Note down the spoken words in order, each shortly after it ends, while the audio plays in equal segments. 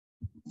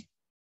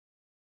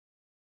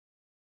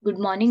Good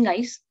morning,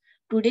 guys.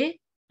 Today,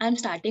 I'm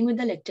starting with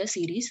the lecture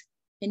series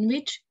in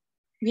which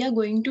we are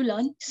going to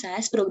learn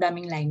SAS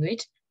programming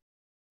language.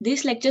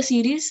 This lecture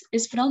series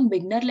is from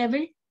beginner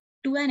level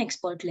to an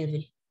expert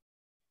level.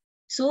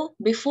 So,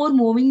 before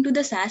moving to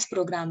the SAS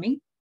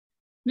programming,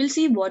 we'll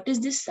see what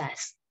is this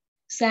SAS.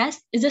 SAS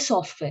is a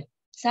software.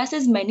 SAS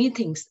is many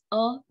things: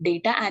 a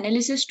data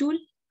analysis tool,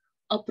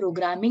 a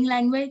programming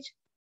language,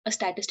 a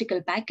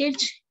statistical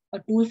package, a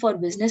tool for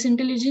business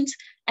intelligence,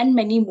 and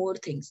many more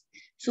things.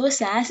 So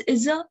SAS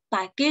is a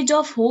package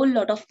of whole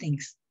lot of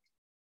things.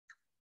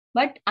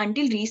 But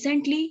until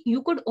recently,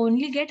 you could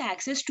only get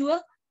access to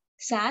a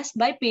SAS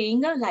by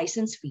paying a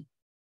license fee.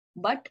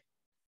 But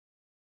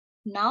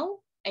now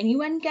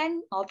anyone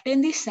can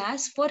obtain the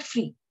SAS for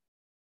free.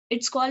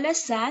 It's called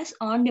as SAS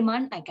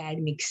on-demand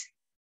academics.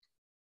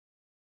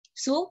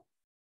 So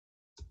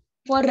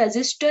for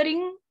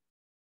registering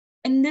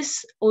in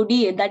this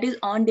ODA, that is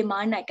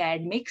on-demand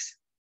academics,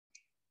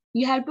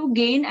 you have to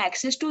gain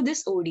access to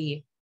this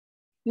ODA.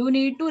 You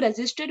need to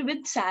register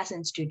with SAS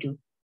Institute.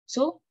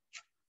 So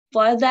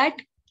for that,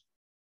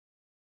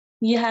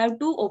 you have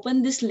to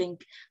open this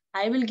link.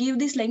 I will give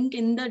this link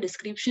in the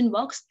description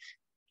box.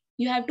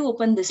 You have to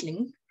open this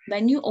link.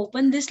 When you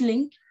open this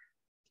link,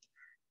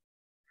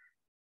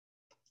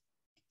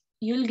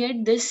 you'll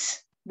get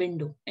this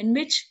window in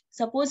which,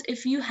 suppose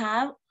if you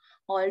have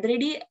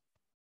already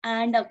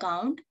an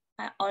account,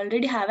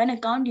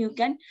 you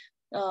can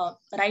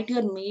write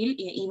your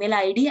email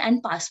ID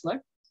and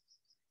password.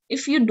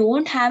 If you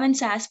don't have a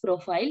SAS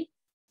profile,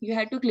 you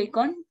have to click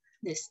on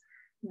this,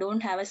 don't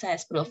have a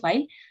SAS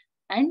profile,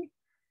 and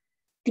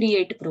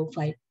create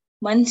profile.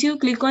 Once you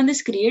click on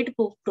this create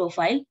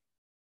profile,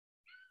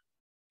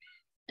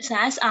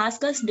 SAS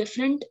asks us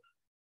different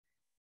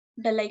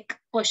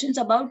questions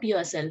about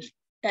yourself.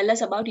 Tell us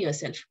about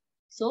yourself.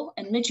 So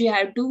in which you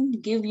have to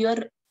give your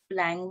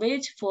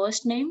language,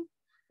 first name,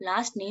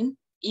 last name,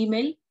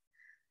 email,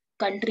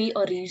 country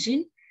or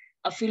region,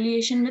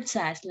 affiliation with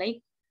SAS,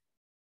 like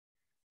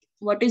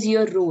what is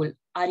your role?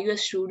 Are you a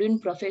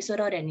student, professor,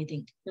 or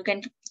anything? You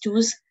can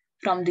choose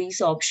from these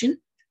options.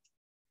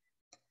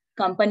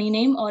 Company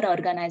name or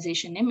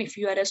organization name. If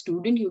you are a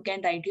student, you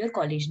can write your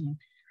college name.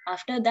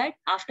 After that,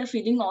 after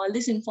filling all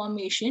this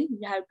information,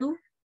 you have to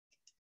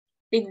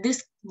tick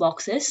these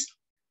boxes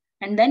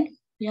and then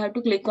you have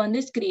to click on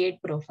this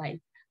create profile.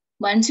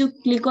 Once you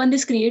click on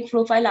this create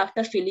profile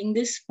after filling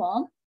this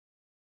form,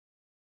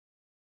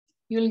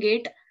 you'll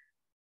get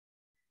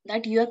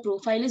that your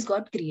profile is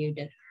got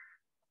created.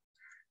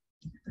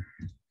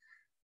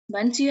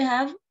 Once you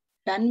have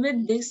done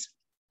with this,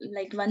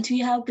 once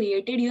you have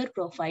created your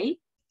profile,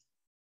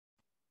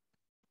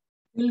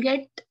 you'll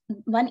get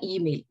one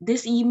email.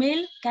 This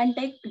email can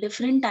take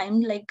different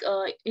time,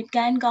 it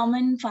can come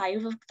in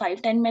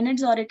 10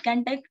 minutes, or it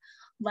can take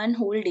one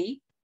whole day.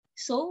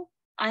 So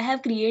I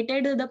have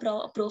created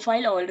the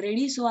profile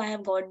already, so I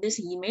have got this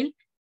email.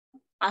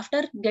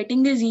 After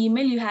getting this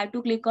email, you have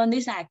to click on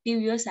this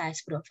active your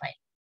SAS profile.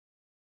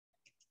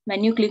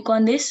 When you click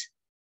on this,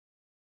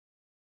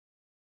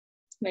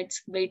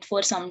 let's wait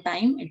for some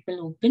time, it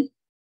will open.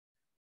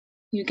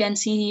 You can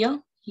see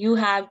here, you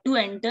have to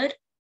enter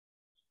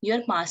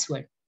your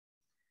password.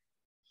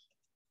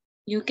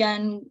 You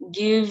can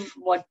give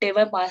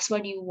whatever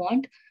password you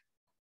want,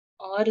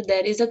 or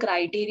there is a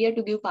criteria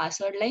to give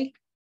password, like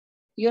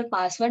your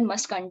password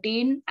must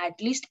contain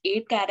at least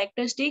 8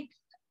 characteristics,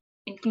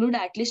 include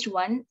at least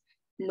one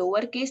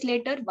lowercase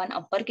letter, one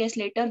uppercase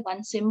letter,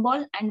 one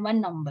symbol, and one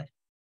number.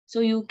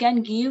 So you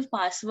can give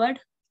password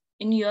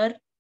in your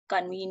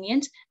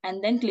convenience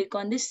and then click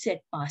on this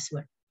set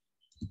password.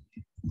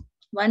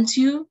 Once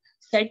you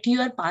set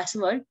your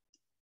password,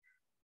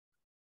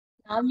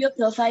 now your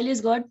profile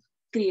is got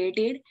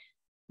created.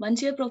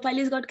 Once your profile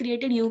is got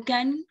created, you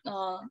can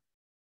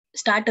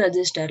start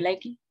register,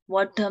 like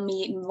what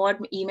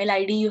email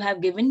ID you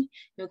have given,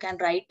 you can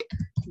write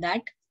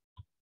that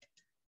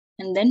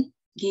and then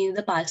give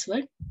the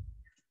password.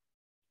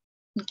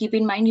 Keep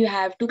in mind, you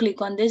have to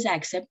click on this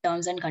accept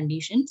terms and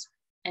conditions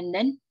and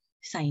then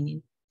sign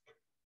in.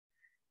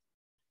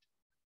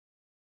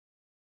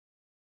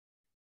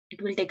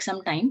 It will take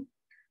some time.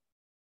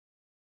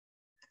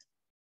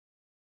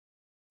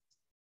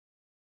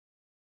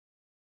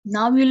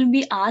 Now you will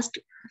be asked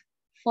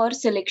for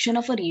selection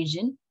of a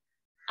region.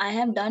 I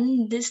have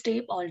done this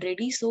step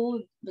already,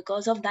 so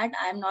because of that,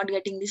 I am not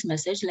getting this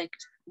message like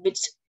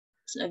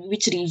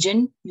which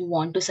region you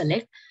want to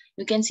select.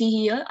 You can see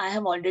here, I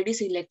have already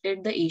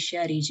selected the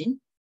Asia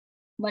region.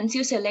 Once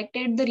you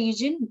selected the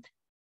region,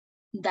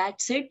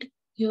 that's it.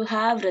 You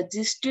have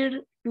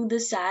registered to the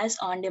SAS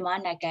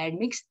on-demand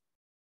academics.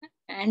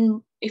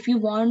 And if you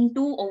want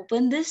to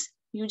open this,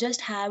 you just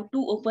have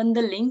to open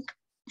the link,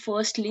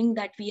 first link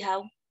that we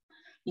have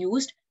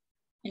used.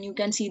 And you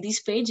can see this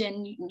page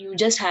and you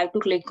just have to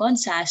click on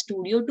SAS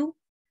Studio to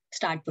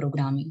start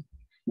programming.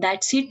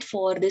 That's it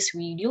for this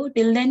video.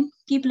 Till then,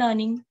 keep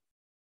learning.